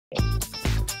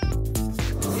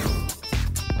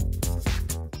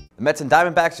The Mets and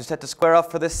Diamondbacks are set to square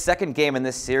off for the second game in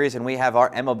this series, and we have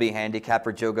our MLB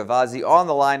handicapper Joe Gavazzi on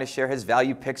the line to share his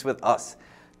value picks with us.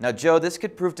 Now, Joe, this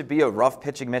could prove to be a rough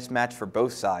pitching mismatch for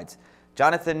both sides.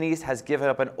 Jon Niese has given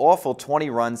up an awful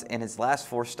 20 runs in his last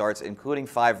 4 starts, including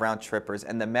 5 round trippers,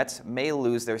 and the Mets may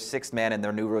lose their 6th man in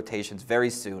their new rotations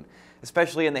very soon,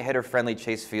 especially in the hitter-friendly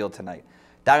Chase Field tonight.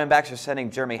 Diamondbacks are sending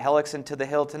Hellickson to the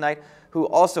hill tonight, who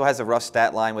also has a rough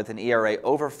stat line with an ERA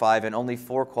over 5 and only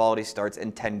 4 quality starts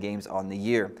in 10 games on the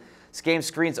year. This game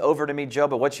screens over to me, Joe,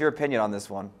 but what's your opinion on this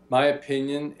one? My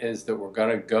opinion is that we're going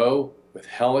to go with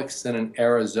Hellickson and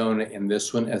Arizona in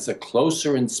this one, as a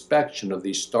closer inspection of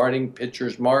these starting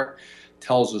pitchers' mark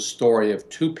tells a story of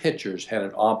 2 pitchers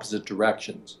headed opposite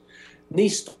directions.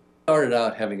 Niese started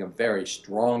out having a very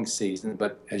strong season,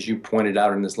 but as you pointed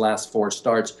out in his last 4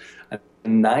 starts, a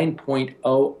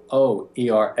 9.00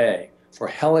 ERA. For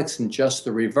Hellickson, just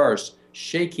the reverse,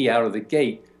 shaky out of the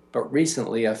gate, but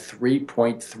recently a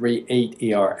 3.38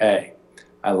 ERA.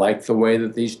 I like the way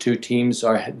that these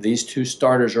two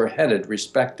starters are headed,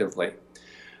 respectively.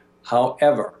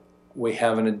 However, we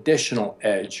have an additional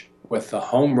edge with the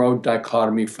home-road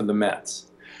dichotomy for the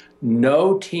Mets.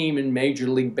 No team in Major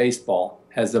League Baseball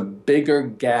has a bigger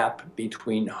gap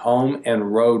between home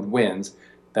and road wins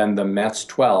than the Mets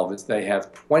 12, as they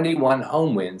have 21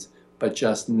 home wins but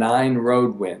just 9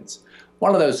 road wins.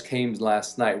 One of those came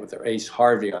last night with their ace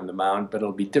Harvey on the mound, but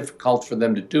it'll be difficult for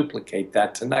them to duplicate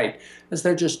that tonight, as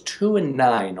they're just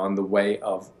 2-9 on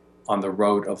the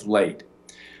road of late.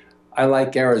 I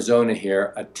like Arizona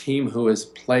here, a team who has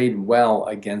played well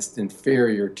against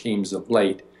inferior teams of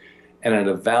late, and at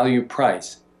a value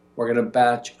price, we're going to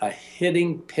batch a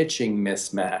hitting-pitching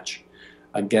mismatch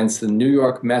against the New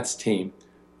York Mets team,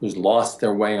 who's lost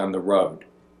their way on the road.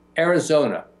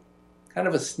 Arizona, kind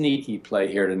of a sneaky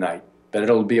play here tonight, but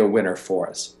it'll be a winner for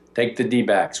us. Take the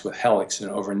D-backs with Hellickson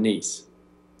over Niese.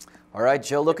 All right,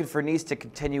 Joe, looking for Niese to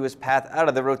continue his path out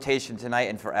of the rotation tonight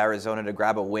and for Arizona to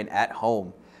grab a win at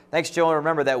home. Thanks, Joe, and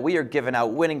remember that we are giving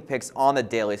out winning picks on the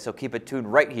daily, so keep it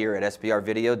tuned right here at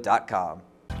SBRvideo.com.